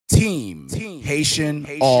Team Haitian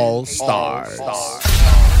All Stars.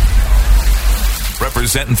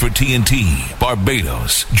 Representing for TNT,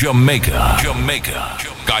 Barbados, Jamaica,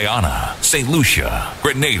 Guyana, St. Lucia,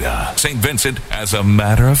 Grenada, St. Vincent, as a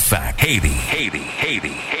matter of fact, Haiti.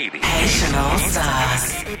 Haitian All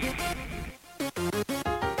Stars.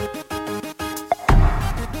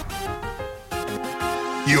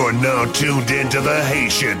 You're now tuned into the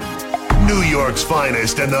Haitian, New York's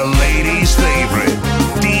finest and the ladies' favorite,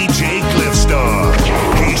 DJ Cliffstar,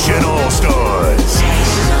 Haitian All Stars.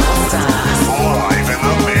 Live in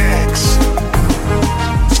the mix.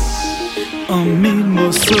 En mille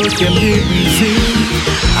morceaux qu'elle m'ébrisé,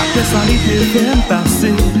 après ça l'idée fait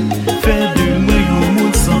passer, fait de moi un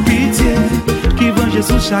monde sans pitié, qui venge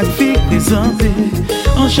sous chaque fille présentée.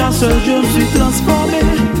 En chasseur je me suis transformé,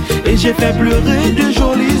 et j'ai fait pleurer de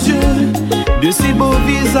jolis yeux, de si beaux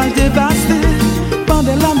visages dévastés, par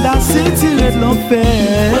des lames d'acier tirées de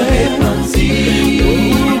l'enfer.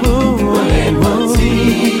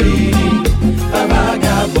 Pas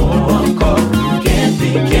vagabond encore, can't be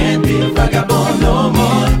vagabond no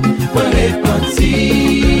more. Pour les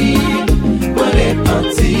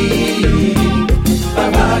petits, pas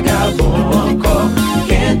vagabond encore,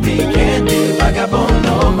 can't be vagabond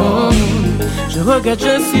no more. Je regrette,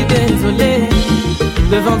 je suis désolé,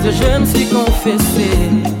 devant Dieu je me suis confessé,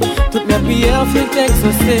 toutes mes prières furent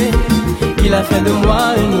exaucées, il a fait de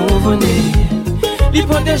moi un nouveau-né, il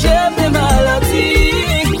protégeait mes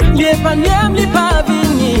maladies, il épargnait, il pas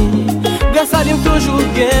vini, grâce à lui toujours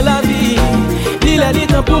gain la vie, il a dit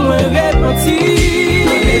tant pour moi repentir.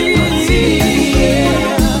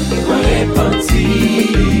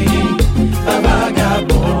 Pas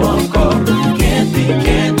vagabond encore, can't be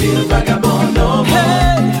vagabond no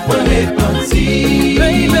more. Pour les petits,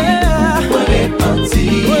 baby, pour les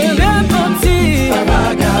petits, pas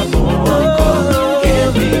vagabond encore,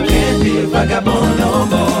 can't be vagabond no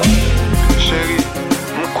more. Chérie,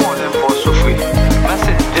 mon condamne pour souffrir, mais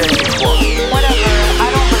c'est dernière fois. Whatever, I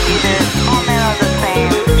don't believe it. All men are the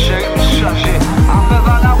same. Chérie, me chargé, après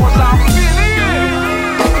vagabond ça fini.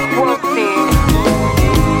 We'll see.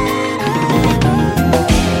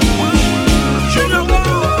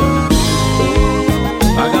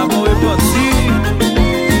 Vagabond est parti.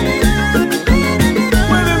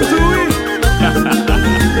 Moi-même tout oui.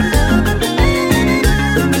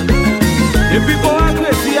 Et puis pour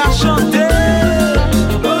agresser à chanter.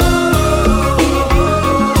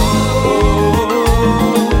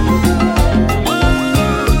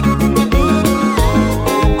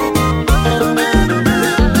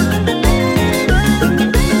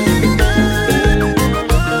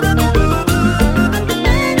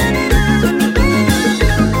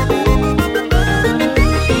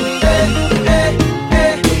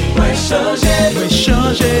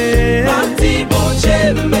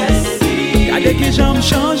 Que j'aime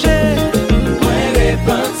changer, moi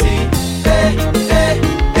repenti,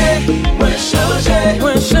 moi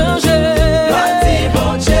changer, parti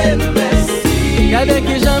bon Dieu merci. Regardez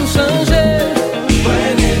que j'aime changer, moi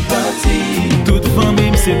repenti. toute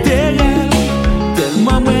famille c'est derrière,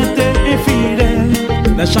 tellement moi t'es infidèle.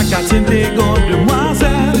 Dans chaque quartier t'es grande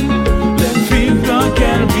demoiselle, les filles quand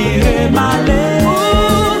qu'elles virent malais.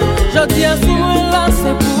 je dis à si moi là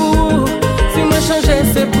c'est pour, si moi changer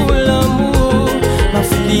c'est pour l'amour.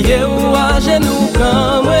 Lié ou à genoux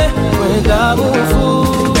comme moi d'amour fou.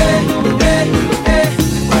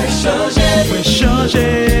 Moi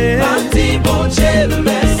changer, parti bon Dieu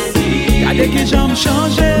merci. Regardez que j'aime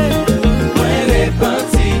changer, moi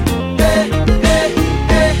repenti,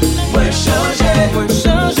 moi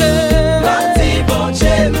changer, parti bon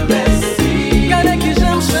Dieu merci. Regardez que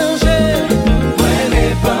j'aime changer, moi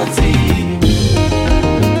repenti.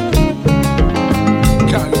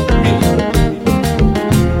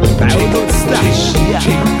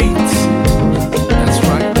 That's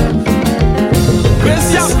right. Let's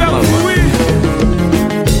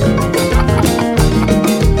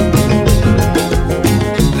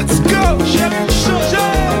go,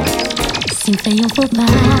 si m'fais un faux pas,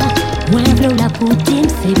 moi v'là la poutine,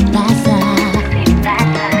 c'est pas ça.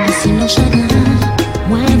 Si mon chagrin,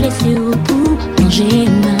 moi blessé au bout, manger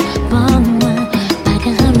main, pas moi, pas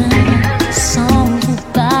carrément, sans vous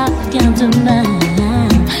pas bien demain.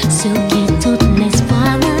 Sur qui tout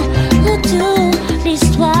l'espoir, autour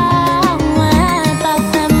l'histoire, pas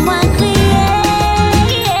fais-moi crier,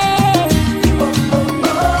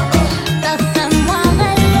 pas fais-moi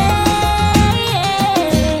râler.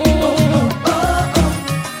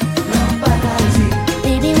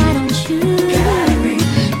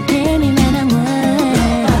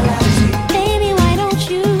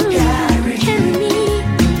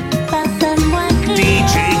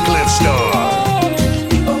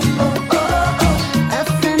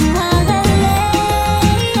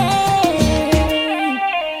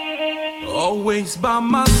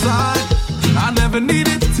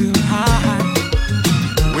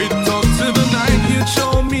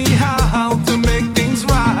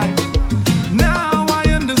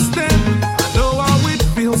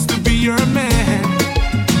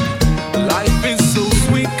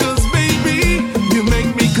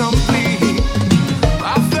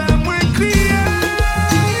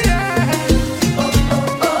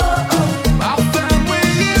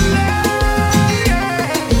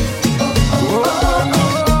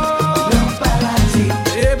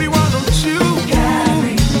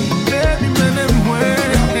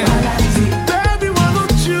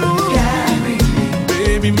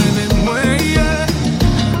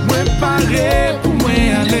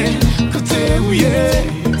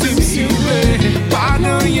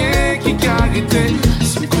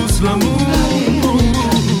 plus l'amour.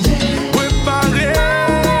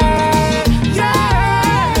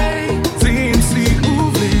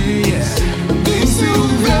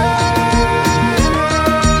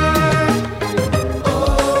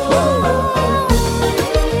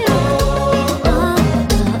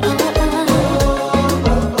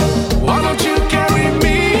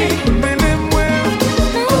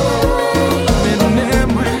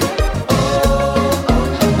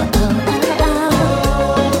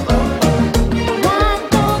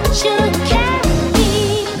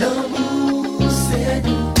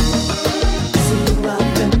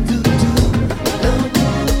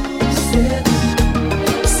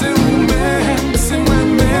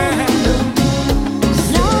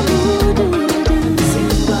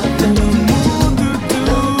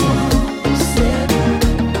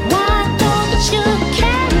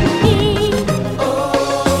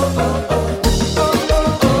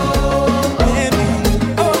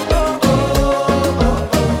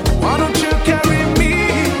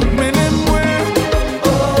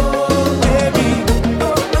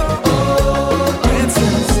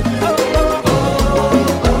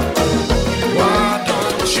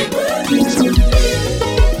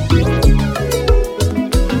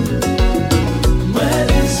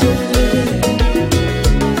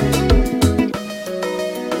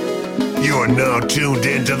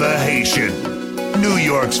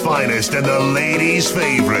 And the ladies'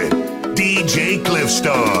 favorite, DJ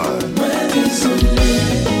Cliffstar.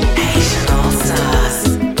 Haitian All Stars.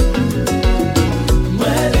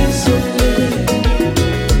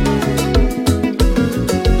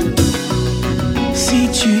 Si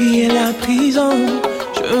tu es la prison,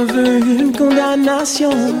 je veux une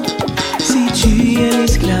condamnation. Si tu es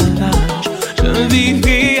l'esclavage, je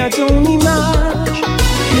vivrai à ton image.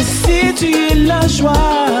 Et si tu es la joie,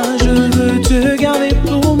 je veux te garder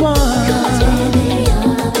pour moi.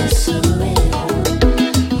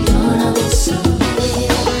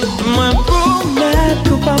 Moi promettre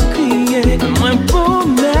qu'on va crier, moi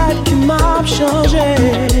promettre qu'il m'a changé.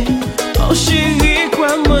 Oh chérie,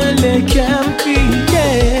 quoi moi les cœurs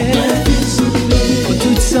crier. Pour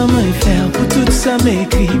tout ça m'en faire, pour tout ça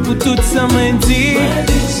m'écrit, pour tout ça m'en dit.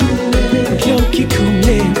 Pour l'eau qui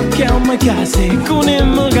coule, pour cœur me cassé, qu'on est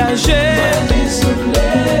m'engager.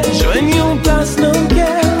 Joignons place dans le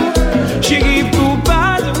cœur, chérie pour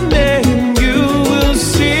pardonner. You will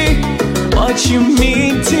see what you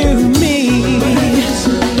mean to me.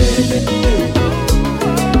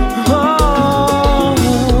 Oh,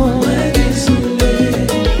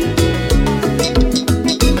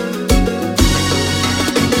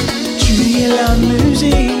 tu es la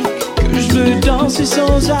musique que je veux danser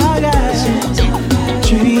sans arrêt.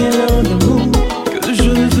 Tu es l'amour que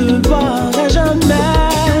je veux boire à jamais.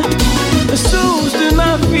 La source de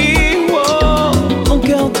ma vie, oh, mon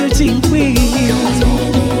cœur te dit oui.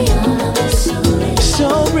 So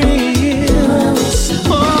real.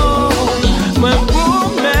 Oh, moi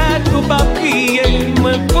promettre pour pas prier,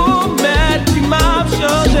 moi promettre qu'il m'a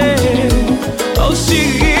changé. Oh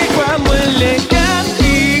chérie, quoi moi les cœurs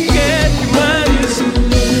crier, moi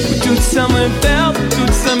pour tout ça me perd, pour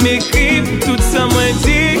tout ça m'écrit, pour tout ça me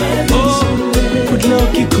dit. Oh, pour de l'eau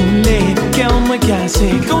qui coule, cœur me cassé,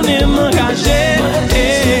 qu'on est m'engager.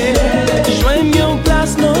 Joignons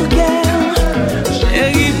place nos cœurs,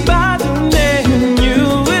 chérie pardonner. You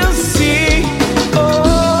will see. Oh,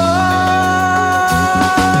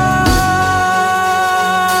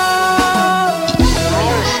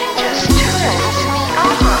 Music just turns me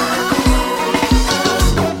on.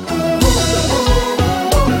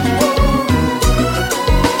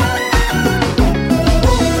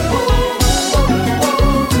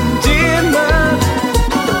 dear man.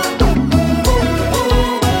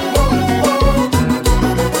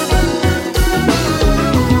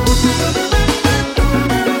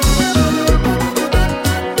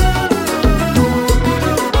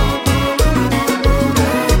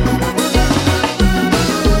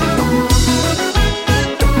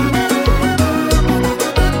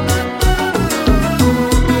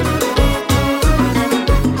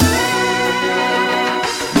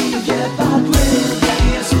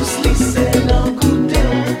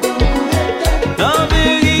 En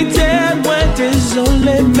vérité, moi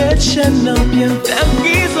désolé, mais je n'ai bien fait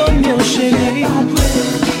prisonnier, chérie.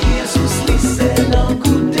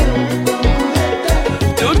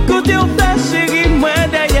 Tout côté on fait, chérie, moi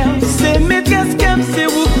d'ailleurs, c'est maîtresse comme c'est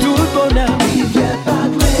où tout le bonheur.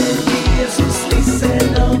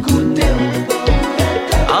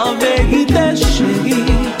 En vérité,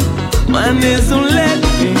 chérie, moi désolé,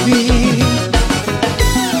 baby.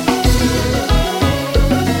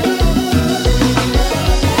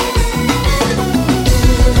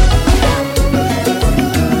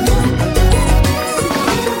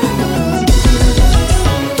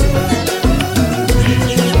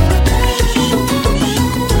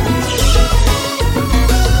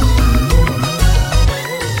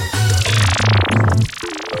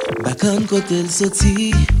 Quand côté le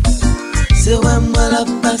sorti, c'est ouais moi la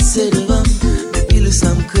passé devant. Depuis le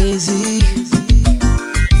sam crazy,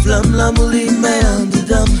 flamme l'amour les mains en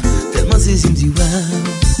dedans. Tellement c'est me dit wow.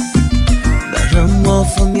 Bah j'aime moi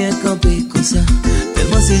famille camper comme ça.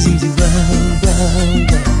 Tellement c'est me dit wow wow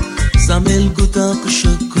wow. Ça met le goût tant que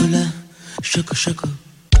chocolat, choco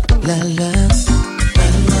la la.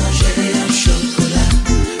 Pas manger un chocolat,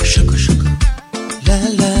 choco la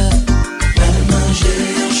la. Pas manger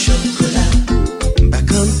un chocolat. Bah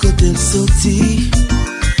quand côté le sorti,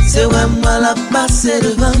 c'est ouais moi la passé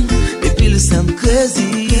devant. Depuis le sam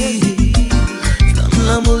crazy, comme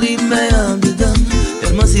l'amour les mains en dedans.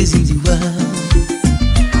 Tellement c'est me dit wow.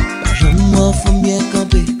 Bah j'aime moi femme bien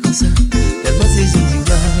camper comme ça. Tellement c'est me dit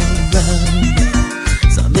wow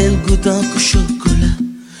wow. Ça met le goût tant que chocolat,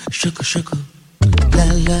 choco la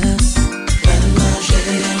la. Pas manger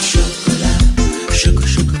un chocolat, choco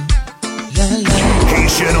la la.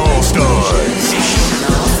 Haitian All Stars.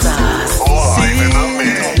 Live in the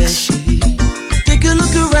mix. Take a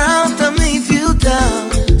look around, tell me if you down.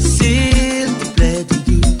 See the play to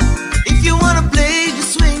do. If you wanna play,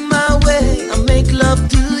 just swing my way. I'll make love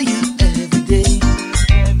to you every day.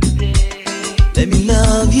 Let me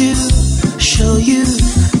love you, show you,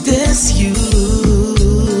 dance you.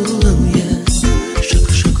 Yeah,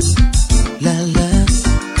 choco la la.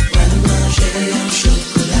 Pas manger un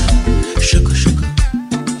chocolat, choco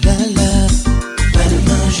la la. Pas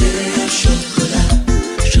manger un chocolat,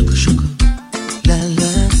 choco la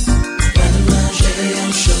la. Pas manger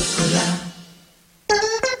un chocolat.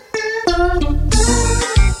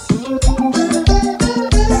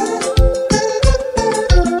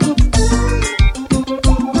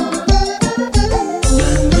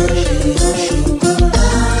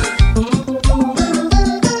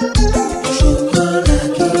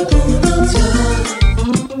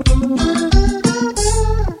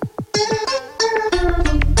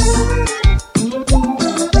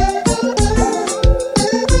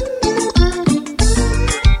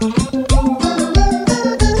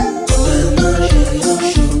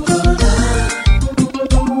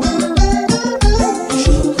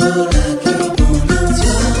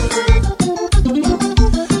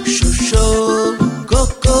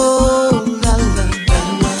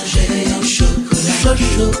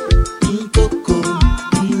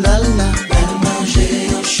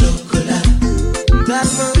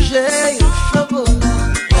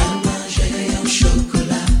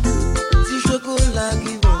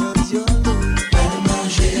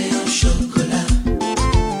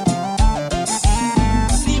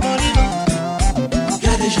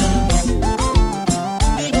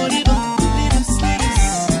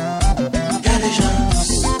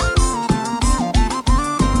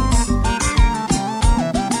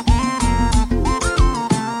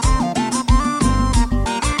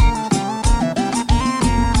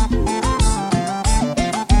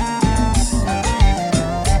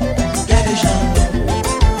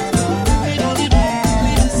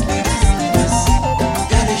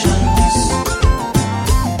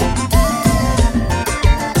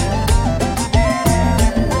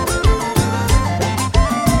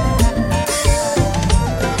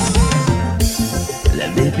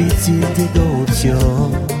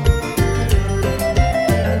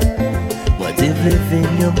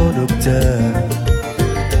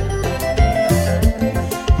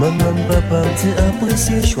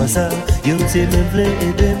 Yo te me vle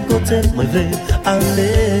ede m kote m vle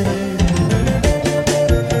ale.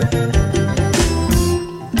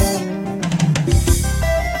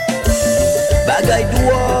 Bagay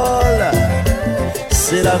douol,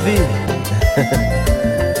 c'est la vie.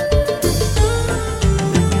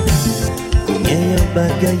 Kounye yon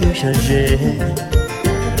bagay yo chanje.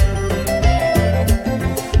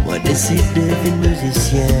 Moi deside vin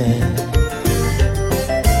musicien.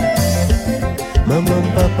 Maman,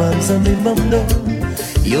 papa, m'zami, maman,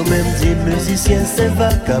 yo même dit musicien c'est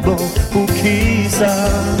vagabond. Pour qui ça?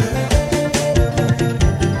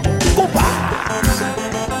 Compa!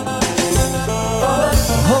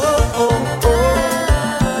 Oh oh oh,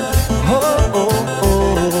 oh oh oh,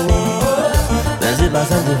 mais c'est pas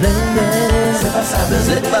ça de veiller, c'est pas ça, mais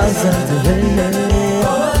c'est pas ça de veiller.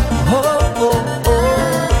 Oh oh oh,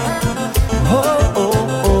 oh oh oh.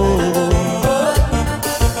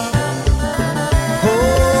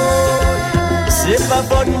 C'est pas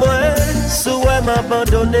faute moi, souhait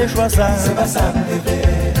m'abandonner, choix ça. C'est pas ça, bébé.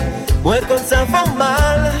 Moi, quand ça fait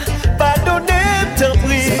mal, pardonner, t'en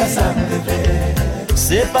prie. C'est pas ça, bébé.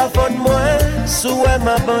 C'est pas faute moi, souhait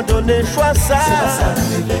m'abandonner, choix ça. C'est pas ça,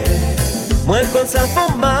 bébé. Moi, quand ça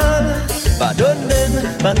fait mal, pardonner,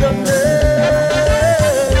 pardonner.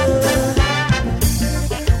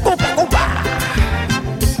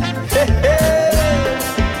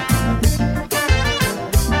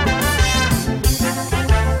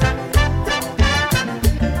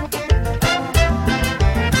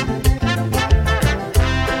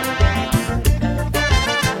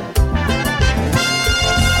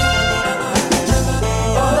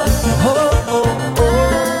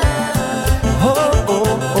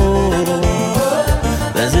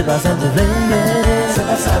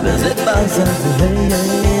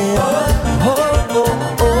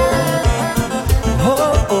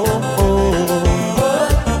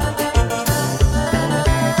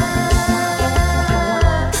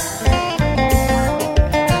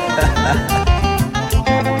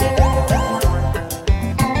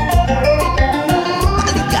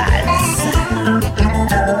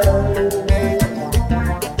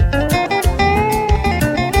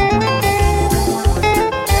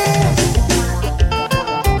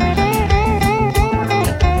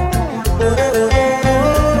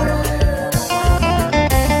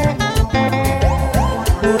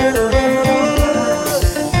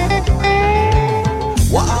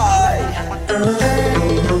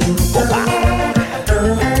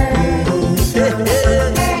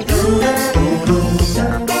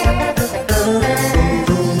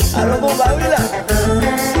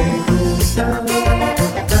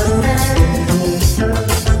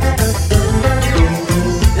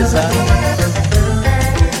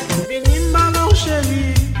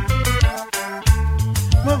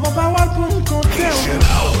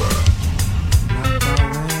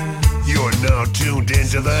 You're now tuned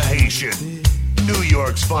into the Haitian, New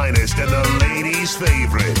York's finest and the ladies'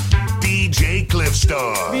 favorite, DJ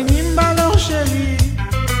Cliffstar. Vini m'ballon chéri,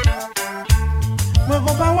 me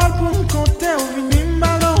vont pas voir pour me compter, vini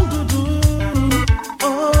m'ballon doudou.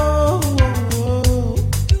 Oh, oh, oh.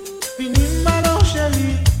 Vini m'ballon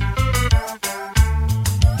chéri,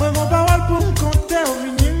 me vont pas voir pour me compter,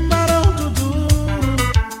 vini m'ballon doudou.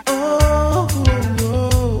 Oh, oh,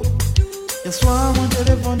 oh. Hier soir, mon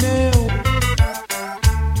téléphoné,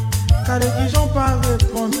 car les pigeons pas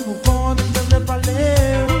répondre, pour qu'on ne devrait parler.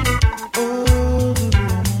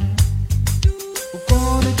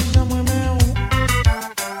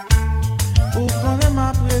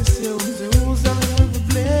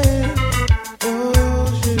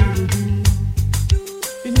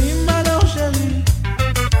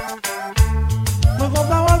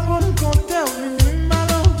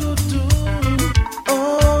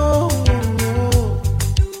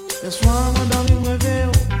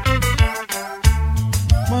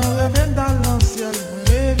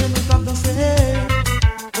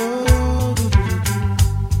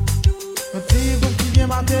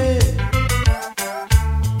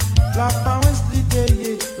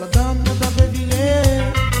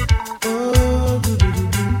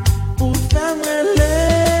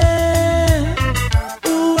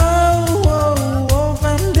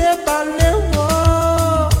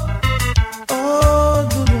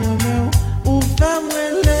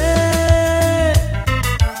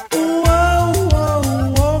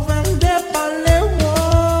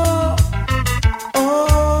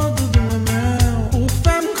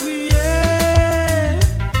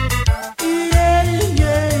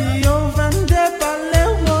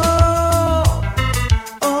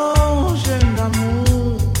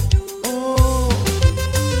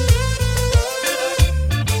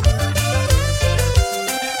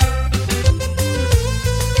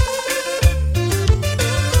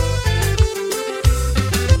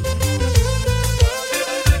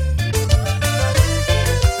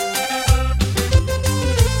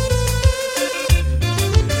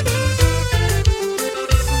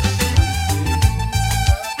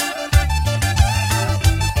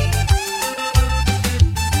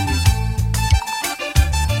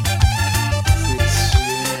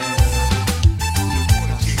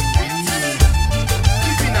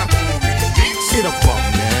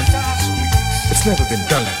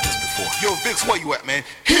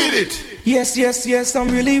 Yes, I'm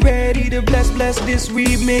really ready to bless this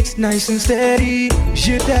remix, nice and steady.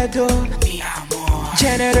 Je t'adore,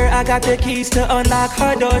 janitor, I got the keys to unlock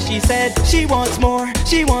her door. She said she wants more,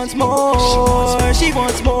 she wants more, she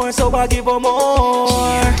wants more, so I'll give her more.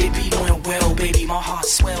 Yeah, baby, went well, baby, my heart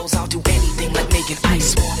swells. I'll do anything like making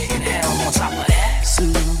ice water in hell on top of that.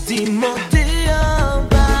 Dis-moi t'es en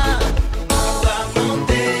bas,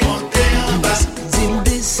 dis-moi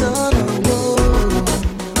descends en haut.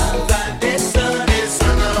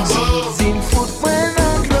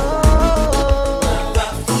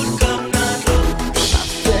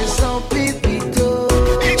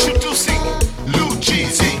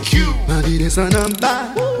 Descends en bas,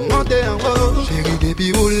 montez en haut. Chérie,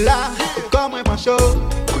 depuis où là, comme un pancho.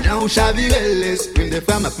 Ou chavirer l'esprit des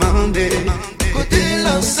femmes à demander. Côté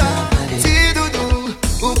l'ensemble, si doudou,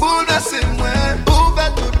 ou bouleverser moi. Ou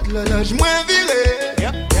faire toute l'horloge moins virée.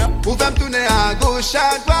 Ou faire me tourner à gauche,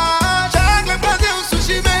 à droite. Chaque le planter au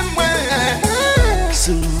sushi même moi.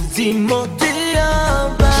 Dis monter en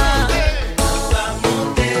bas.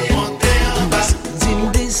 Dis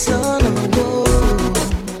descendre en haut.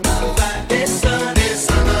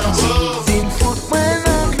 Dis foutre moi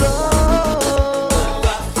dans l'eau.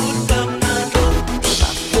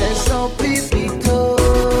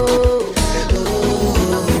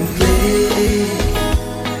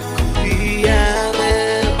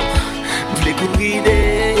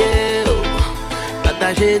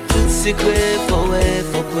 tout secret, faut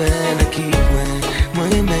prendre qui moi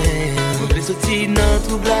même. Faut les sortir dans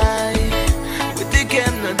tout blague. With the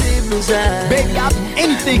game, not the blueside. Baby, I'll do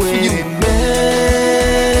anything for you.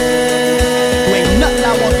 Ain't nothing I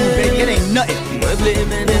won't do, baby. It ain't nothing.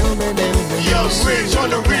 Young Rich on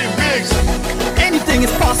the remix. Anything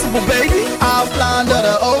is possible, baby. I'll fly under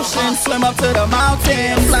the ocean, swim up to the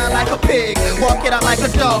mountain, fly like a pig, walk it out like a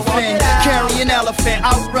dolphin, carry an elephant,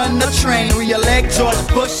 outrun the train, re-elect George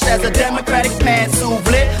Bush as a Democratic man.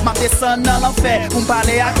 S'ouvler, ma descend dans l'enfer, pour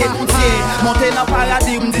m'parler à quel montier, monter dans le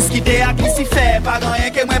paradis, m'discuter à qui s'y fait, pas rien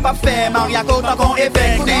que moi pas fait, Maria Kota qu'on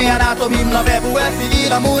évêque, qu'on est anatomie, m'envers pour essayer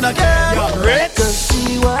l'amour d'un cœur. Young Rich. Cause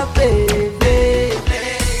she was baby,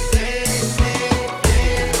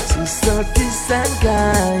 senti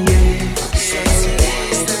s'engager,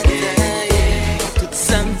 tout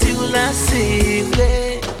samedi ou la cible.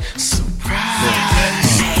 Surprise.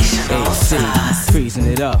 Freezing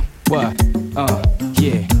it up. What?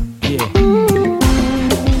 Yeah.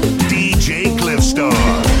 DJ Cliffstar.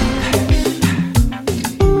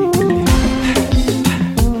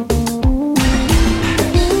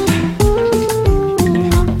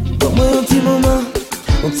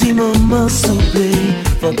 Un petit moment souple.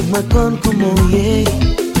 Fuck moi con comment yé,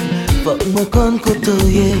 fuck moi con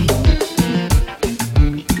kotoyé.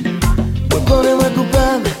 Moi connais moi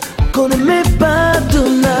coupable, connais mes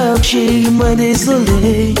pardonnables. Chérie moi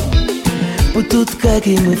désolé pour tout cas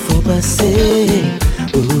qu'il me faut passer.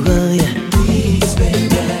 Oh yeah, please baby.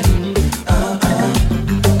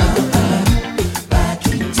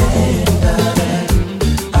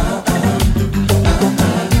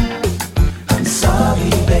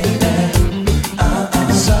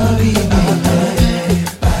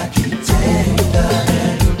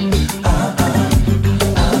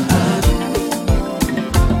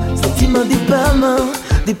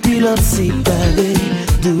 Depuis l'autre séparé,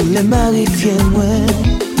 d'où les maris viennent moi.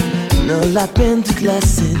 Non la peine toute la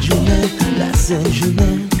sainte journée.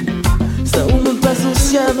 Ça ou même pas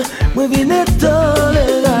sociable, moi viens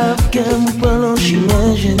tolérable. Quand vous parlons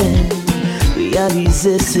chinois, je n'ai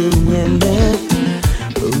réalisé c'est moi-même.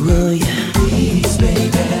 Oh yeah, please baby.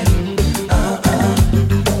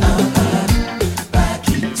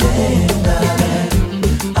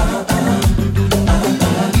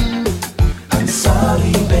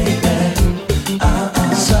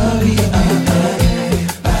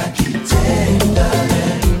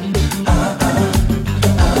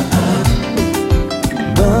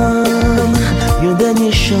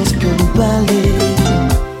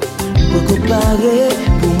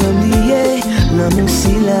 Pour m'oublier l'amour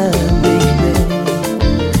si la baby.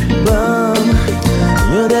 Bon,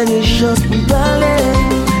 une dernière chance pour me parler.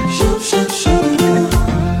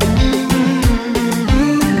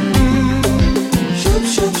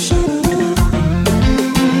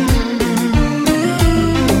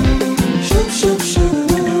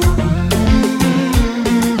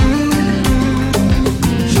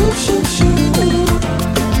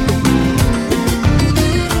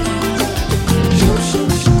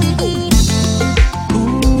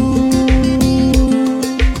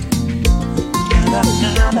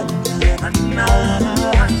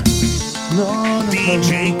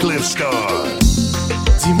 DJ Cliffstar.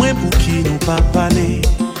 Dis-moi pour qui nous pas parler,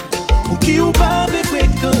 pour qui ou pas de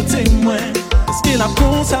fréquenter moi. Est-ce que la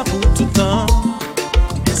con ça pour tout temps?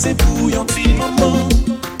 Et c'est pour un petit moment.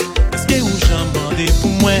 Est-ce que vous j'en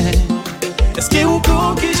pour moi? Est-ce que vous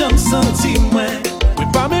pour qui j'en senti moi? Oui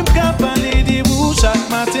pas même qu'à parler de vous chaque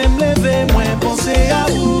matin me lever moi penser à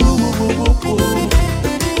vous.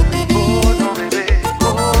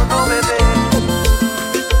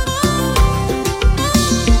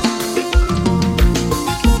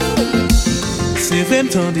 C'est vrai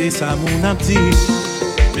m'tendez ça mon amti,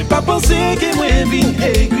 mais pas penser que moi vin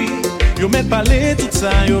aiguille. Yo met parler tout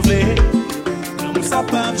ça yo vle, non ça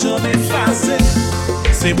pas jamais effacé.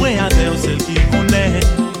 C'est moi adèle celle qui connaît,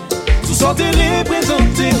 tout sorte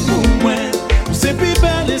représenter pour moi. C'est plus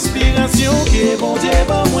belle inspiration qui est bon Dieu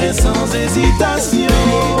pour moi sans hésitation.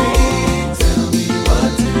 Tell me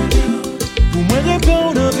what to do. Pour moi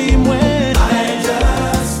répondre à vie moi. I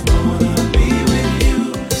just wanna be with you.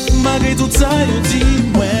 Malgré tout ça yo dis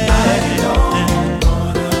moi. I don't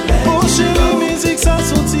wanna let you go. Oh chérie musique ça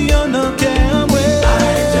sorti en un cœur moi.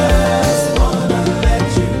 I just wanna let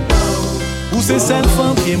you go. Ou c'est cette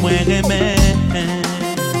femme qui moi remède.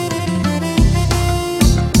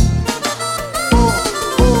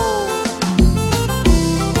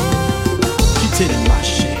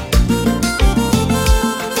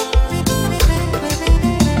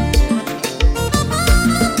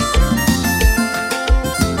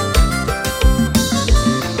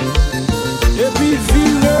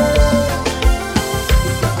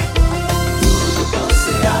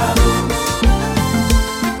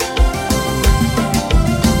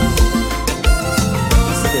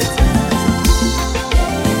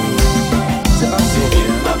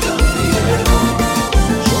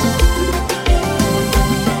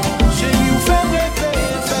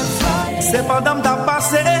 pendant t'a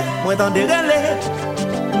passé, moi t'en dérélé.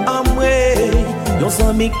 En moi, yon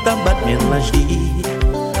sans mic t'a battu bien la vie.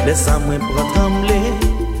 Laisse à moi pour trembler.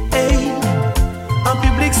 Hey, en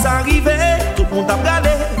public ça arrivait, tout le monde t'a regardé.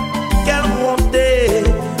 Quelle montée,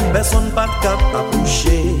 personne pas de cap à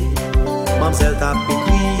toucher. Mamselle t'a fait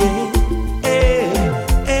crier. Hey,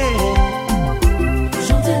 hey.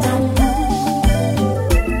 Chanter d'amour,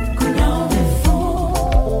 qu'on y en est faux.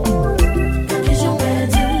 Quand les gens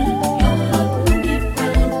perdent, y'en a l'autre qui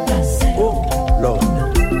peut le passer. Oh, Lord.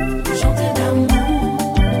 Chanter d'amour,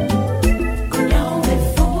 qu'on y en est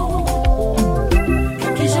faux.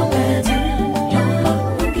 Quand les gens perdent, y'en a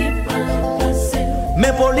l'autre qui peut le passer.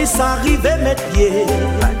 Mais police arrivait mettre pied.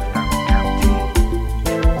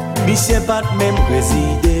 Monsieur pas même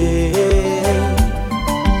résider.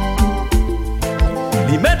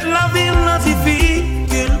 Li mettre la ville en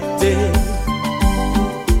difficulté.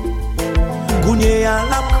 Gounye à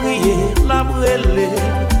la prière, la brûler,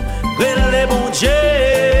 brûler bon Dieu.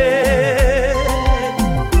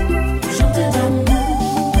 Chanter d'amour,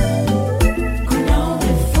 qu'on y en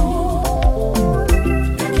est faux.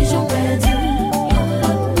 Quand les gens perdent, y'en a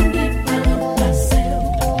l'autre qui peut le passer.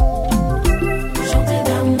 Chanter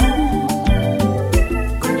d'amour.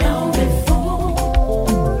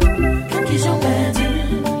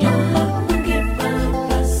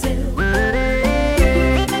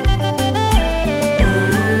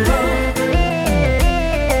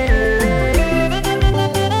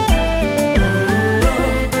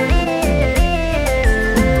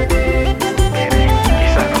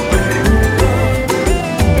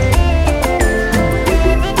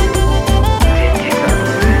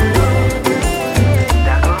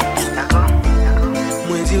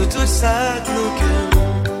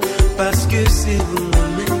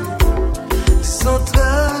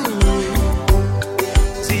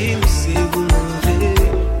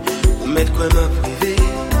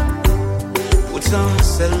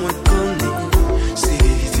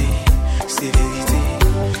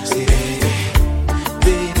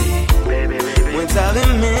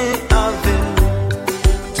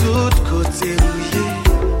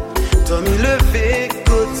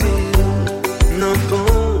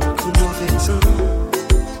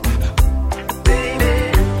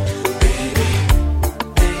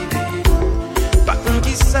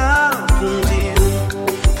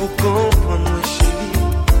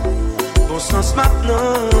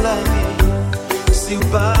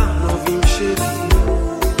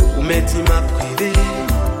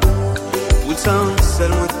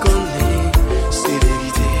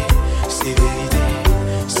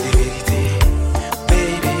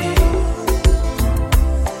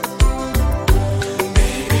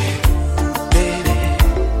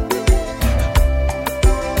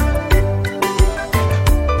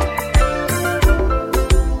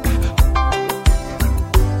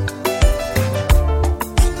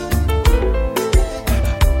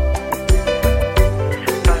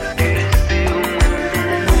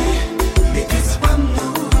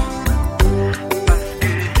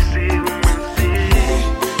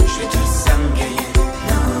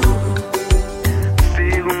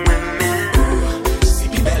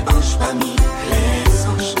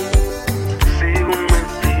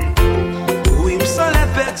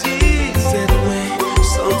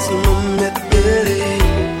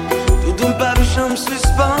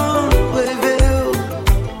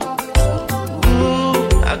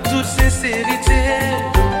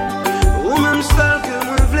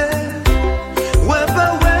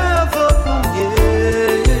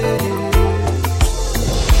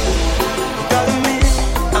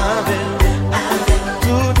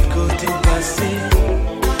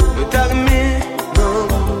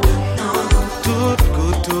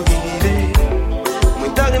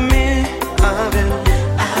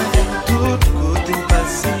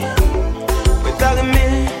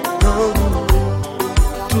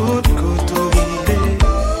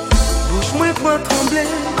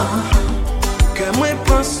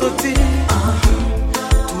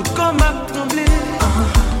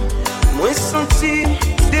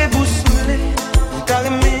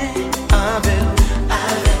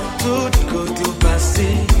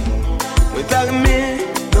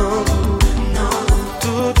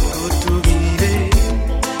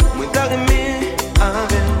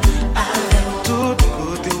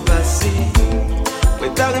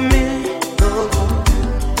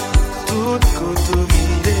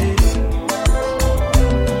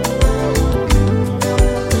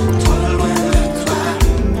 Toi loin de toi,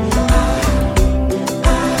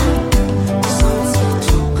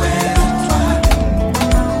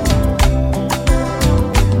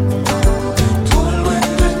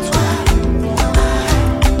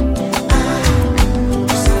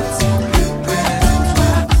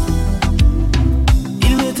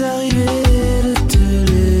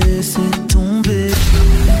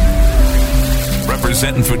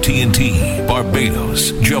 Representing for TNT,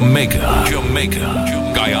 Barbados, Jamaica,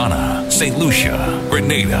 Guyana, St. Lucia,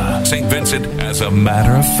 Grenada, St. Vincent, as a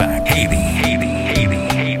matter of fact, Haiti.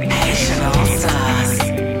 Haitian All Stars.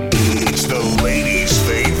 It's the ladies'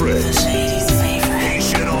 favorite.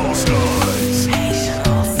 Haitian All Stars. Haitian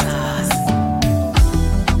All Stars.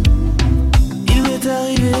 Il m'est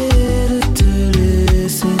arrivé de te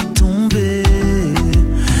laisser tomber,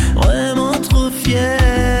 vraiment trop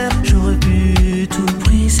fier, j'aurais pu tout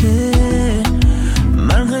briser.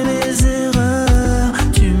 Malgré mes erreurs,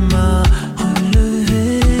 tu m'as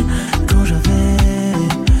relevé quand j'avais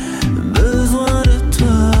besoin de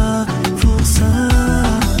toi. Pour ça,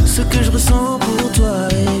 ce que je ressens pour toi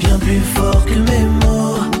est bien plus fort que mes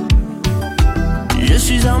mots. Je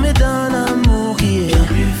suis armé d'un amour qui est bien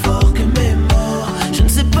plus fort que mes mots. Je ne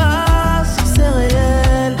sais pas si c'est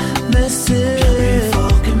réel, mais c'est bien plus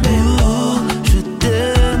fort que mes mots. Je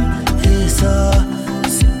t'aime et ça,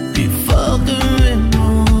 c'est plus fort que mes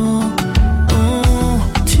mots. Oh,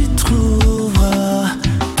 tu trouveras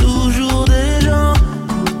toujours des gens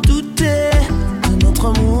pour douter de notre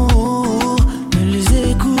amour. Ne les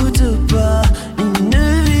écoute pas, ils ne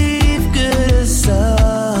vivent que de ça.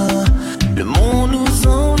 Le monde nous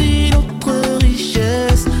envie notre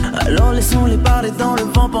richesse, alors laissons-les parler dans le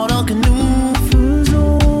vent pendant que nous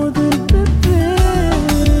faisons des bébés.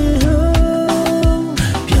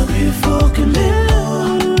 Bien plus fort que mes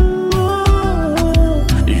mots.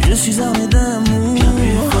 Je suis armé d'amour, bien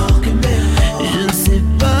plus fort que mes mots. Je ne sais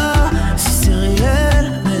pas si c'est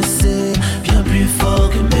réel, mais c'est bien plus fort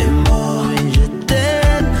que mes mots. Et je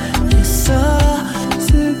t'aime, et ça,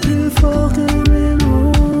 c'est plus fort que mes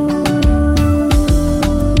mots.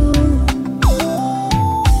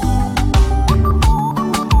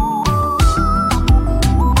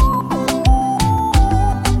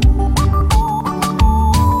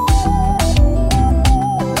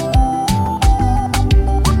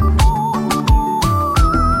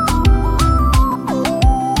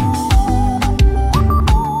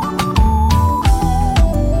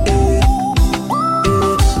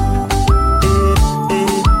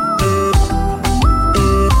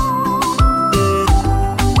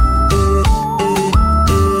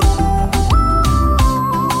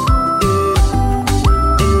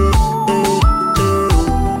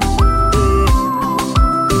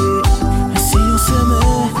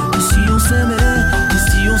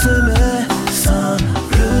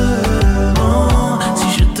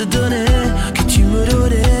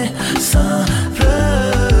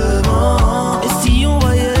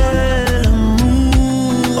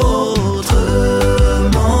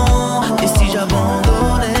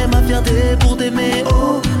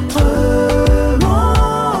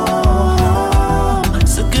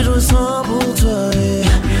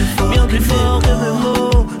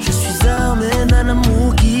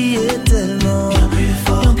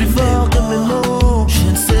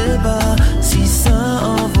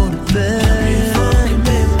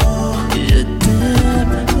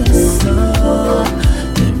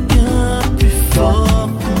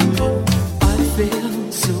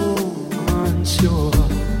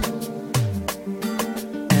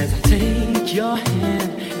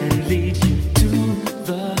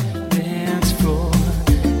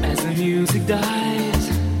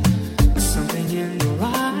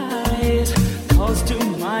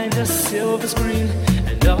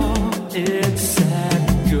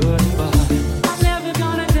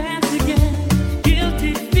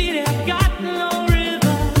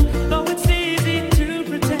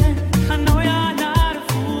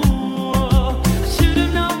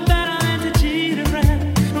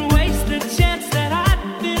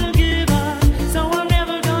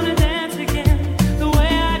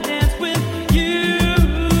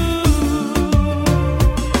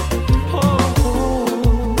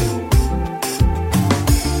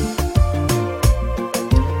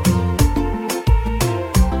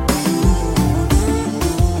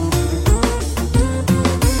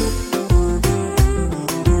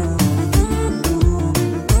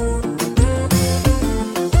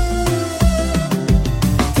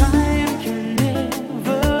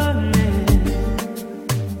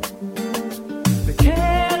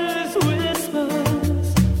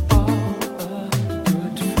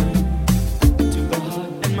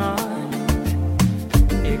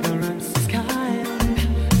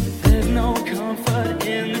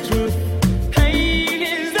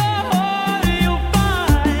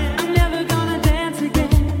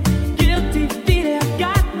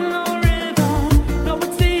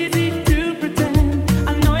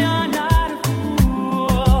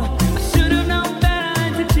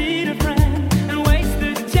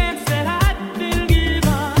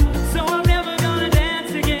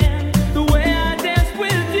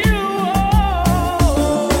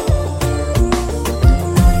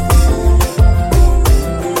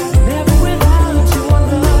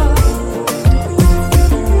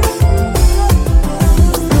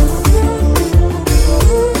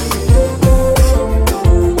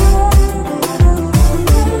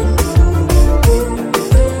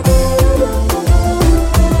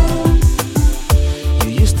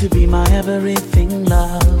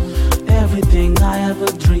 everything I ever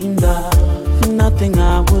dreamed of. Nothing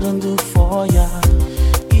I wouldn't do for ya.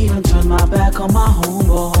 Even turn my back on my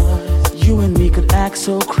homeboys. You and me could act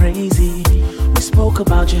so crazy. We spoke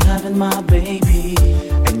about you having my baby,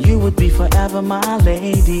 and you would be forever my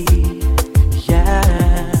lady.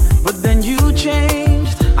 Yeah, but then you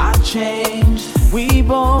changed, I changed. We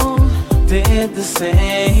both did the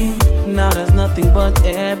same. Now there's nothing but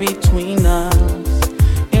air between us.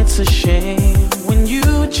 It's a shame. When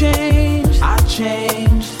you changed, I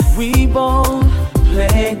changed. We both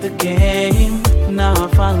played the game. Now I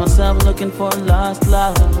find myself looking for lost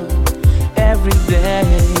love every day.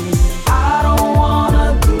 I don't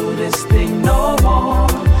wanna do this thing no more.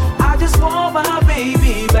 I just want my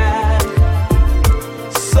baby back,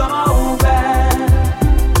 so bad.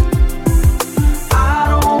 I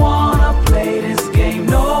don't wanna play this game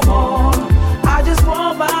no more. I just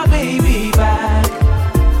want my baby back,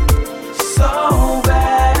 so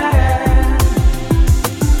bad.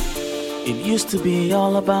 It used to be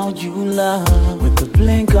all about you, love. With the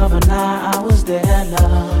blink of an eye, I was there,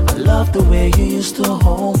 love. I love the way you used to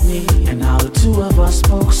hold me, and how the two of us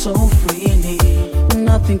spoke so freely.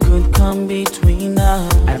 Nothing could come between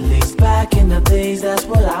us. At least back in the days, that's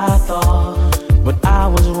what I thought. But I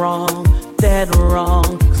was wrong, dead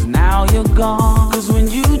wrong. Cause now you're gone. Cause when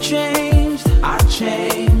you changed, I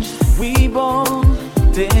changed. We both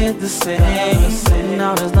did the same.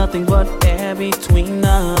 Now there's nothing but air between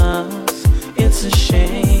us. It's a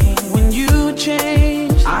shame. When you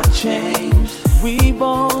changed, I changed. We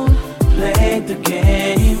both played the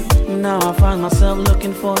game. Now I find myself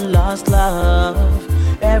looking for lost love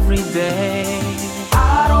every day.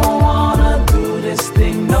 I don't wanna do this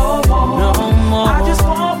thing no more. No more. I just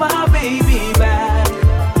want my baby back,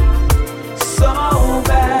 so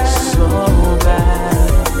bad, so bad.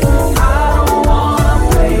 I don't wanna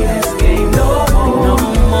play this game no more. No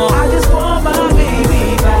more. I just want my baby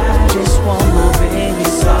back. Just want my baby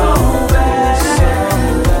so bad, so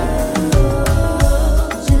bad.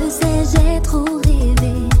 Je sais, j'ai trop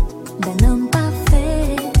rêvé d'un homme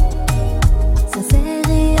parfait, sincère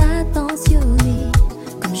et attentionné,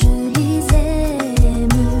 comme je les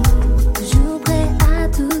aime, toujours prêt à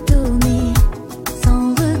tout donner, sans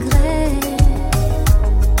regret.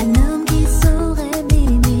 Un homme qui saurait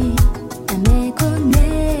m'aimer, aimer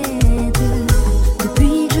connaître.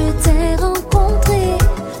 Depuis que je t'ai rencontré,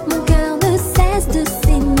 mon cœur ne cesse de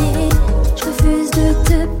saigner. Je refuse de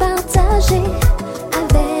te partager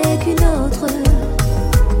avec une autre.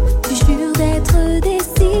 Tu jures d'être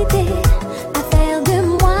décidé à faire de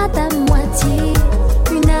moi ta moitié.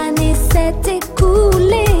 Une année s'est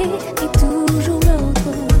écoulée et toujours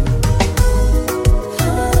l'autre.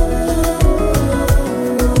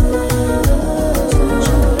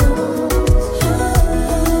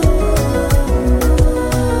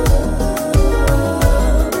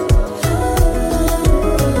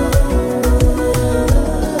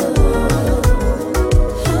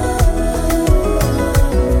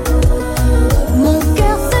 Mon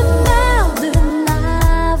cœur se meurt de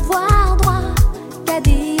n'avoir droit qu'à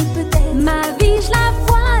des peut-être. Ma vie, je la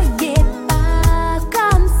voyais pas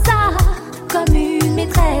comme ça, comme une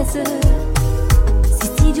maîtresse.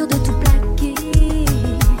 C'est si dur de tout plaquer,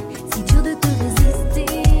 si dur de te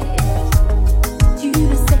résister. Tu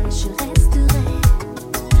le sais, je resterai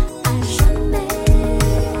à jamais.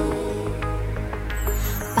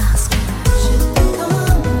 Parce que je t'aime quand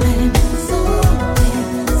même, sans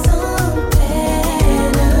peine, sans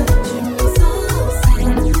peine. Tu me sens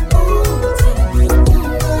celle où t'es moi.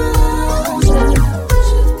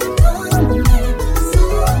 Je t'aime quand même,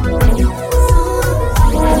 sans peine, sans peine.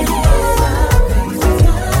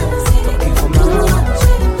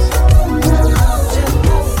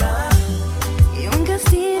 E un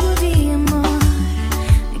castigo di amore,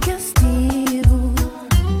 un castigo.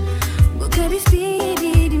 Boca di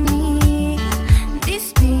spiriti di me, di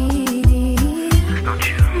spiriti.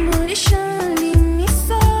 Burisciali mi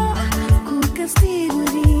so, col castigo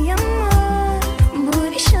di amore.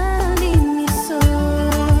 Burisciali mi so,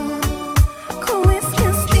 con esse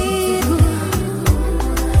castigo.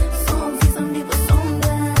 Som visam di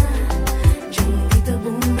sombra, giunta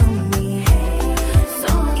bundomi.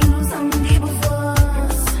 Som ilusam di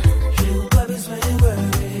voz. J'ai pas besoin de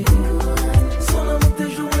worry. Son amour te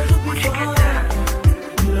joue un jour plus fort.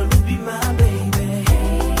 You don't be my baby.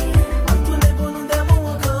 Antoine pour nous d'amour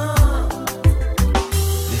encore.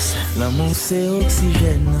 L'amour c'est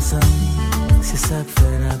oxygène ensemble. C'est ça que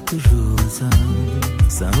fait là toujours ensemble.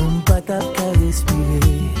 Sans nous pas t'as qu'à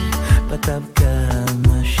respirer, pas t'as qu'à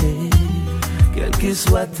marcher. Quel que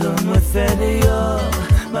soit ton moi fait dehors,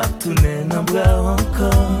 m'a tourné dans bras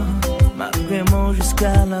encore. M'a vraiment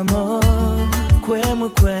jusqu'à la mort.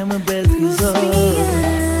 Moi, belle trésor.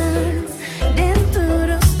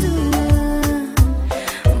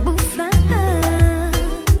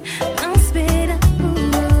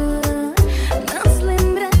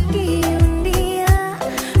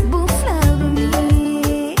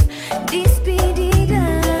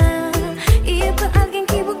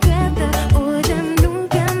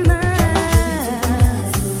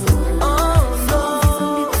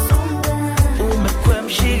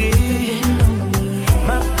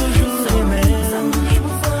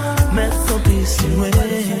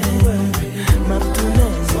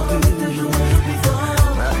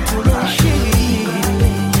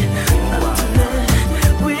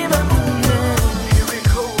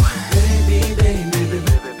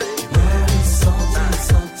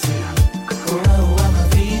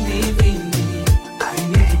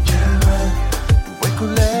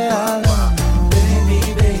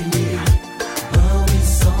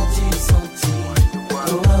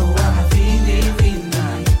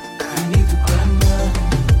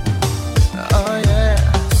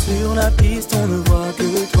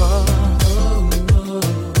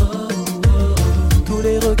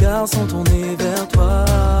 Sont tournés vers toi.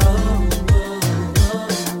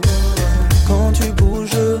 Quand tu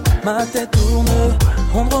bouges, ma tête tourne.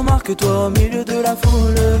 On remarque toi au milieu de la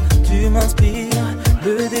foule. Tu m'inspires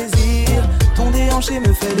le désir. Ton déhanché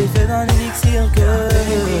me fait l'effet d'un élixir que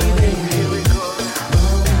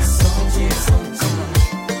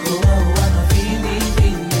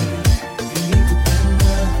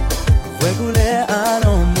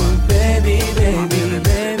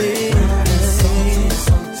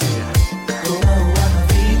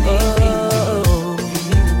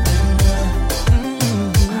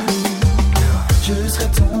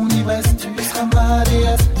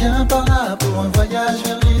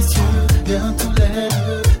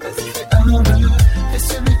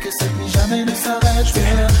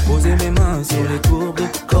poser mes mains sur les courbes de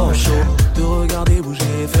corcho, te regarder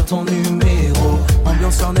bouger, faire ton numéro.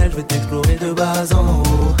 Ambiance charnelle, je vais t'explorer de bas en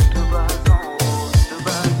haut.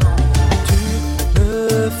 Tu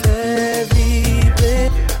me fais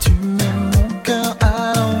vibrer, tu mets mon cœur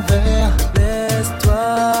à l'envers.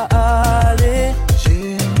 Laisse-toi aller,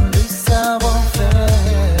 j'ai le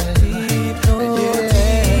savoir-faire.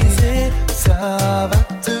 Hypnotisé, ça va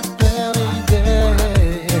te faire l'idée.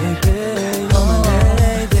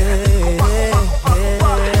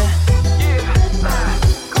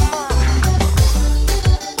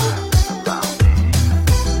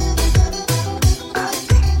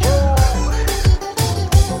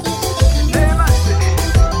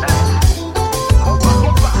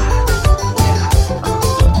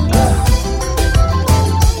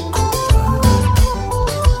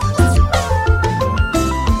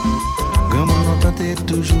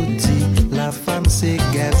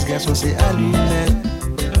 Garçon c'est allumette.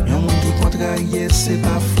 Y'a un monde qui contrarié, c'est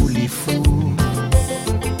pas fou les fous.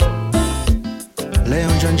 Là y'a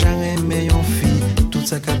un jeune genre mais y'a une fille. Toute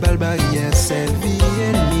sa cabale barrière, c'est vie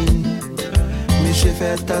ennemie. Mais j'ai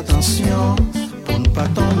fait attention pour ne pas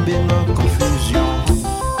tomber dans confusion.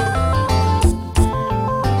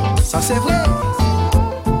 Ça c'est vrai.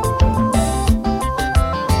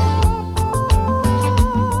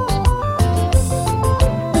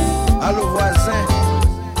 Allô voisin.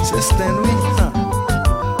 C'est Stan Louis,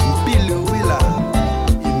 pile oui là,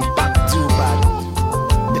 il me bat tout bad.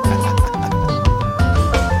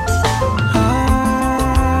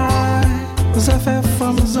 Ça fait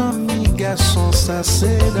femmes, amis, garçons, ça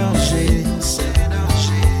c'est danger.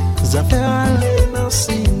 Ça fait aller dans le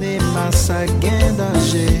cinéma, ça gagne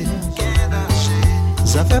danger.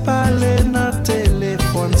 Ça fait parler dans le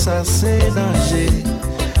téléphone, ça c'est danger.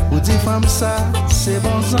 Ou dit femme ça, c'est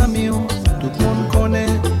bons amis. Tout le monde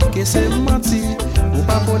connaît que c'est menti. Ou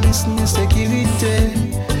pas police ni sécurité.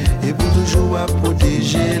 Et pour toujours à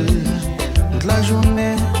protéger. Toute la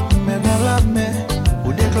journée, mais dans la main.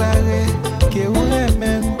 Ou déclarer que vous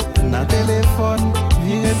remène. Dans téléphone,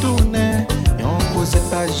 virez tourner. Et on cause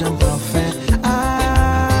pas jamais enfin.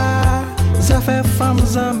 Ah, ça fait femmes,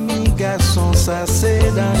 amis, garçons, ça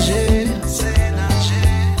c'est danger.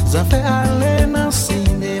 Ça fait aller dans le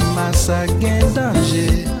cinéma, ça gagne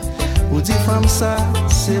danger. Ou dit femme ça,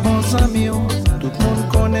 c'est bons amis. Tout le monde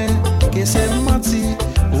connaît que c'est menti.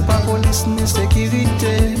 Ou pas police ni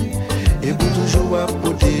sécurité. Et pour toujours à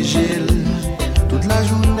protéger. Toute la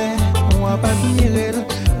journée, on va pas admirer.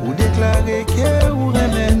 Ou déclarer que vous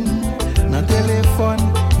remène. Dans le téléphone,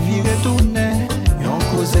 virer tourner. Et on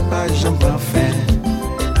cause pas jamais faire.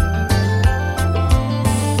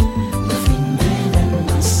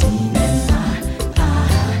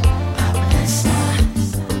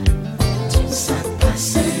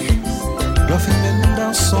 Love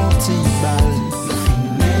dans son petit bal. Le film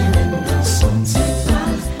mène dans son petit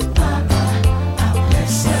bal. Papa, après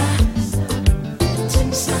ça,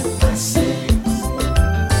 dis-moi ça passé.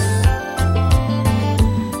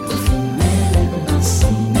 Le film mène dans le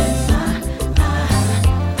cinéma.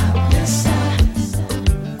 Après ça,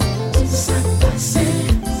 dis-moi ça passé.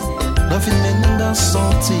 Le film mène dans son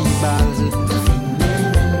petit bal.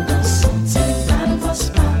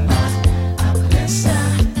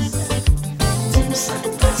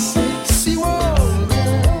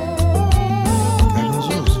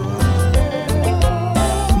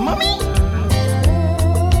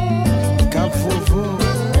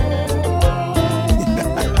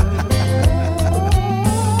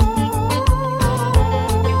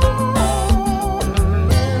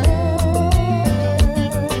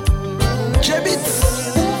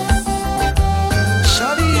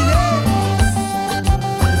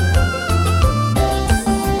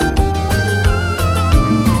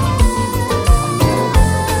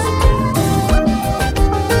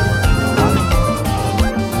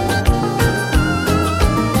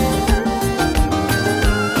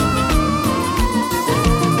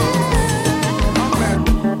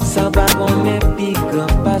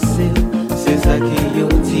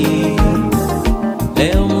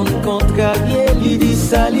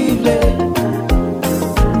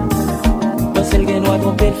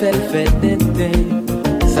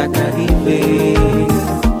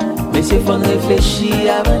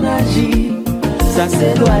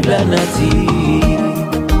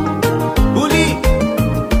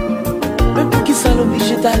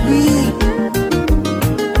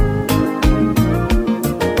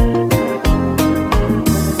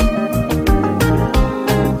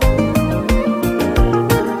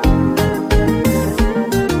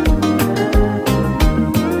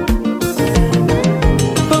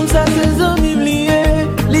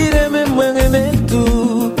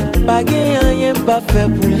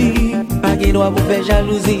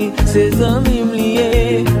 Ses amis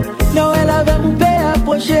m'liés, là elle avait mon père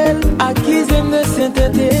approché, acquise ne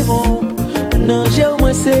s'interrompt. Non, j'ai au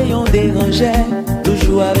moins c'est yon dérangé,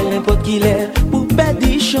 toujours avec n'importe qui l'est, pour perdre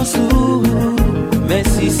des chansons. Mais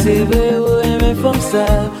si c'est vrai, ou aimez comme ça,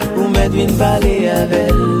 ou m'aide une parler avec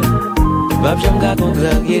elle. Pas j'aime qu'à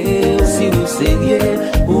contrarier, si nous sérieux,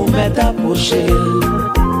 ou m'aide approché.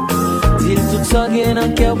 Dis tout ça gagne dans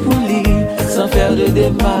le cœur pour lui, sans faire de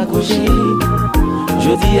démagogie. Je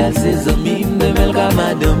dis à ses amis, demain le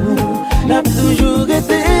madame, n'a toujours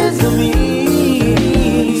été amis.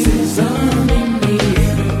 Ses amis,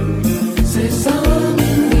 ses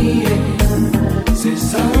amis, ses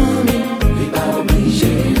amis, il pas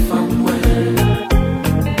obligé femme moi.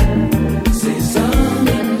 Ses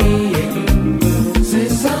amis,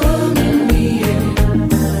 ses amis,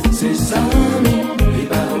 ses amis, il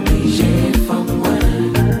pas obligé femme moi.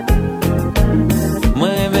 Moi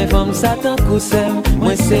mes femmes Satan cousin.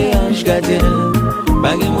 Moi c'est ange gardien.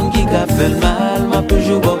 Pas de monde qui a fait le mal, m'a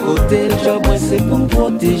toujours bon côté. Le job moi c'est pour me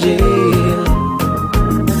protéger.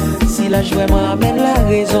 Si la joie m'amène la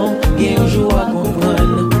raison, il y a un jour à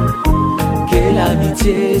comprendre que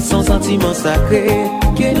l'amitié, son sentiment sacré,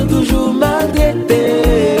 que nous toujours maltraités.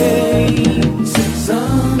 Ses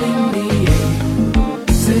amis,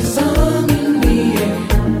 ses amis,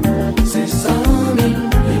 ses amis,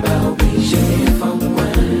 il va obliger femme moi.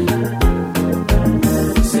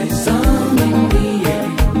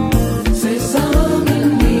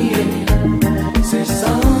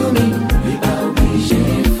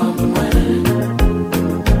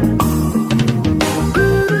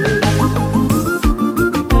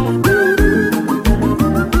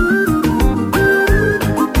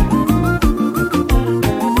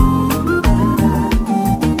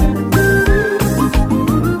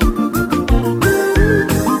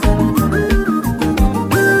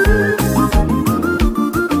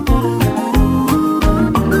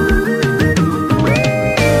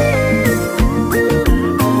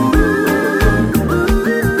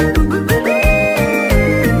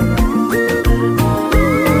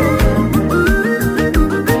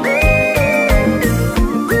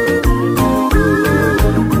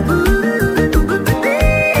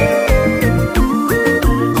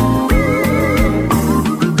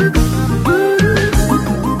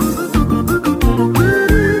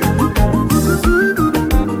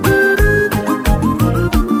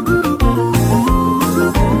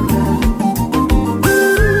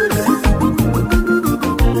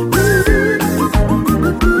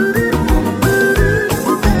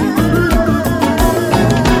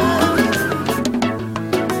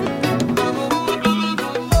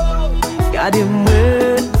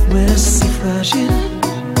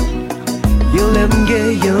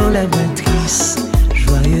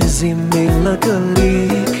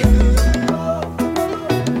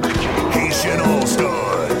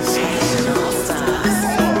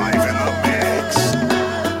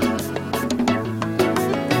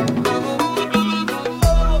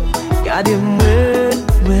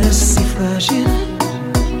 Gardez-moi si fragile.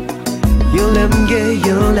 Yo l'aime gay,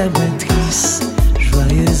 yo l'aime triste,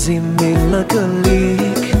 joyeuse et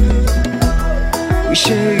mélancolique. Oui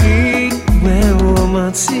chérie, moi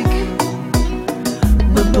romantique,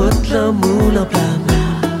 me porte l'amour dans la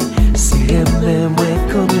main. Si aimer moi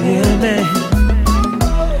comme aimer,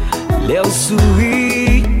 l'air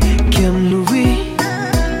sourit, qu'aime louis,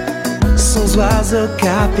 sans oiseaux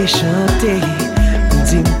capé chanter,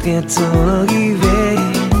 dit printemps arrivé.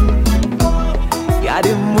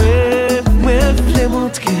 Gardez-moi, moi v'lais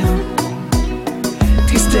montrer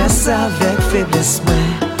tristesse avec faiblesse, moi.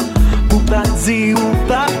 Ou pas dire, ou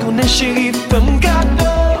pas connaître chérie, femme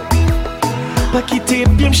cadeau. Pas quitter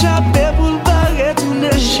bien m'chaper pour le barrer,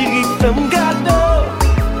 tourner chérie, femme cadeau.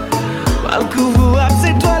 Mal couvre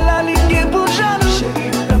c'est toi la ligne pour jaloux,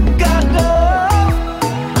 chérie, femme cadeau.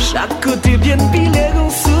 Chaque côté bien pilé, on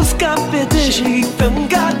sous capété, chérie, femme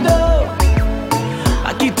cadeau.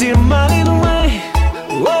 Pas quitter mal et loin.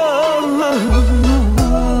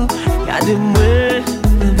 Gardez-moi,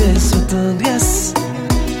 bébé, sous tendresse.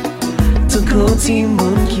 Ton petit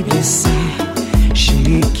monde qui blessé,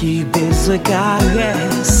 chérie qui besoin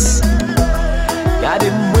caresse.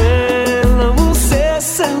 Gardez-moi, l'amour c'est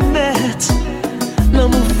net.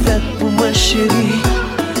 L'amour fait pour moi, chérie.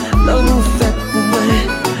 L'amour fait pour moi,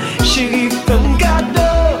 chérie, femme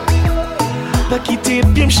cadeau. Pas quitter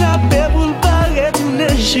bien m'chaper pour le barrer,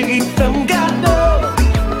 tourner, chérie, femme cadeau.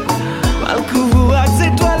 Mal couvre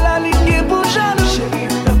c'est toi la ligne pour jaloux, chérie,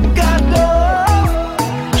 femme cadeau.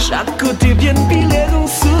 Chaque côté bien pilé, on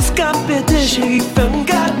sous capété, chérie, femme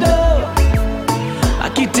cadeau. A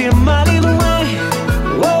quitter mal et loin,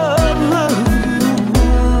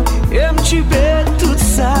 et me bête tout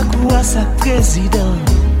ça, quoi ça président.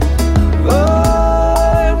 Oh,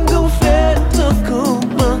 me gonfler ton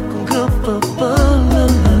combat,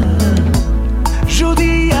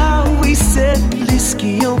 Jodi, ah oui, c'est plus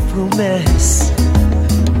qui en promesse.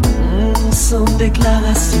 Sans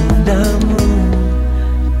déclaration d'amour.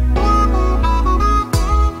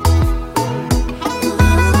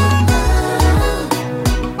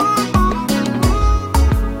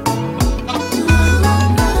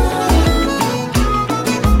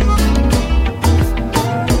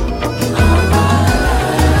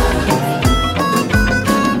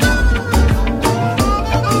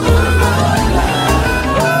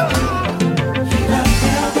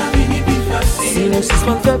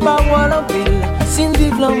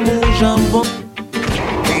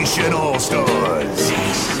 Haitian All-Stars.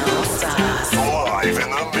 Live in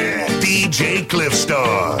the mix. DJ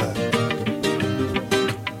Cliffstar.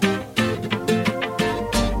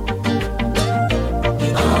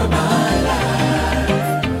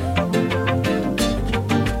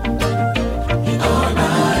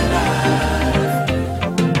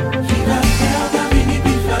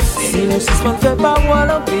 Si le suspens fait pas moi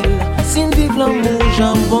en pile, si nous vivons l'amour,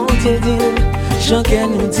 jambon t'es-il. J'en qu'elle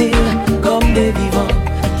nous dit, comme des vivants,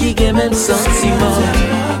 qui gagnent même sentiment.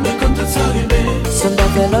 Sans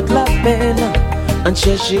d'avoir l'autre la peine, on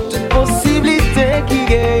cherche toute possibilité qui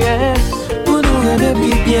gagne, pour nous aimer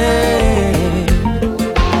plus bien.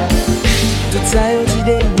 Tout ça est dit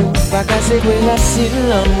de nous, pas casser quoi racine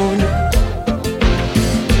l'amour.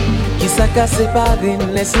 Qui ça casse séparé,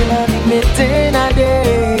 laissez la vie mettre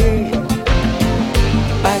nader.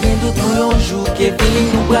 Pas de doute pour un jour qui est fini,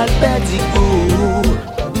 nous va le perdre du coup.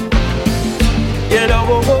 Et là,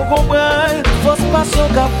 vous comprenez, fausse passion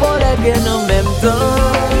qu'a fait bien en même temps.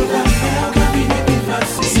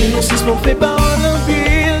 Si nous suspens fait pas en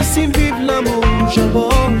ville, si nous vivons l'amour, je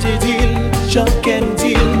m'en dis, j'en qu'elle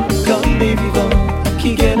dit, comme des vivants qui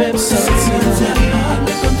gagnent même sentir.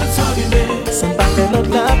 Sans pas faire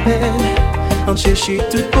notre la peine, on cherche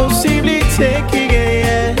toute possibilité qui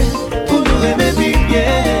gagne. Aimer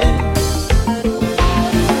bien.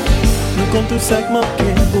 Nous comptons tout ça qui manque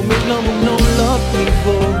pour mettre l'amour dans l'autre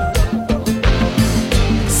niveau.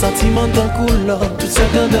 Sentiment d'un couleur, tout ça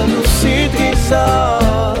dans nous c'est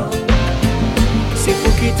trésor. C'est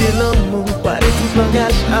pour quitter l'amour, parler tout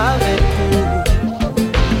langage avec vous.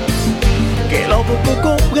 Quel homme peut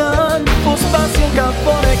comprendre, faut se passer qu'à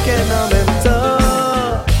fond et qu'elle en même temps.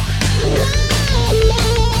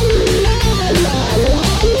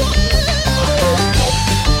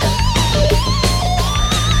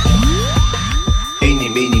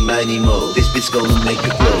 Mighty mo, this bitch gonna make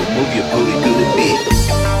it flow. Move your booty to the beat.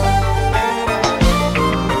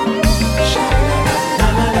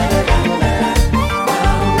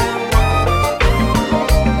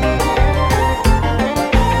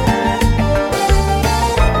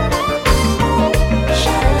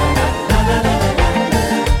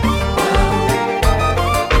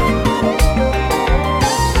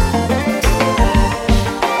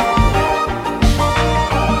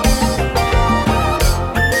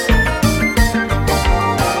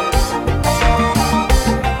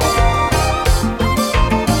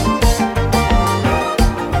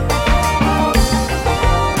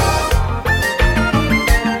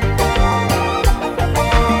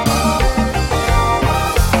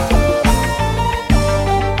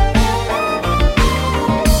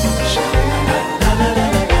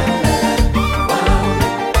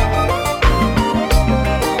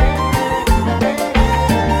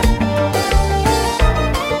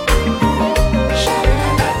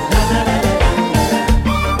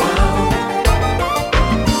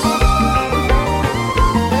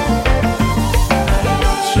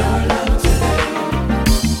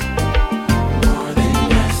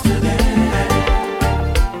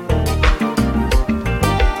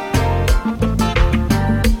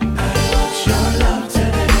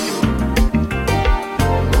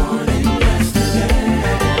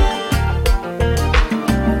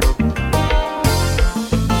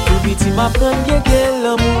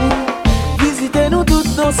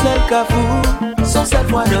 son seul cafou, son seul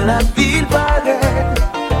fois dans la ville pareil.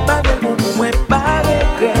 Pas de mon pour moi, pas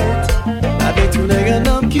regret. Avec tous les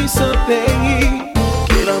grands hommes qui se payent,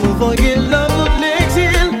 qui l'amour voyait l'homme de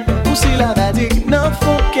l'exil. Ou si la radique n'en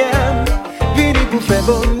font qu'elle, vini pour faire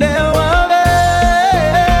bonheur avec.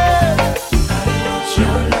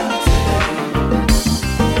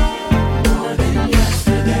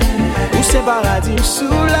 Ou c'est paradis sous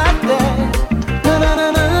la terre,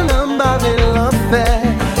 nanana, m'avait l'enfer.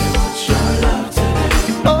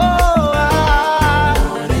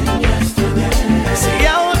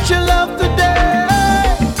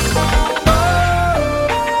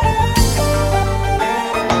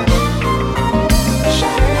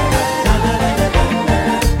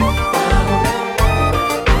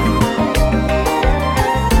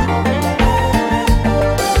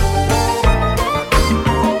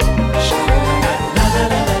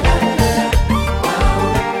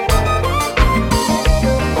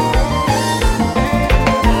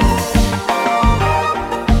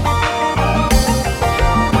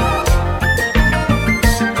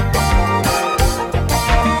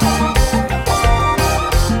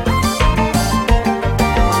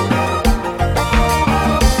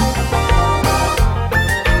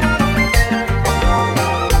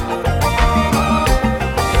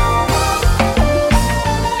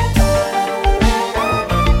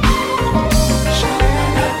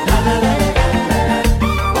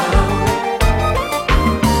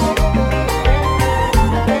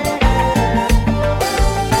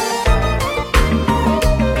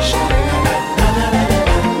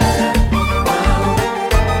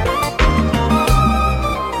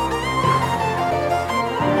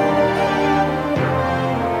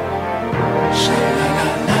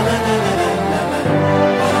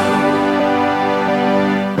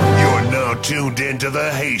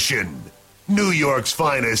 New York's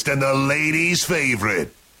finest and the ladies'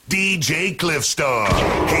 favorite, DJ Cliffstar,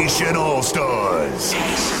 Haitian All-Stars.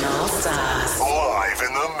 Haitian All-Stars. Live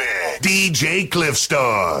in the mix, DJ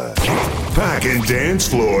Cliffstar. Packing dance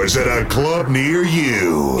floors at a club near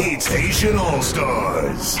you. It's Haitian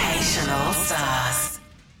All-Stars. Haitian All-Stars.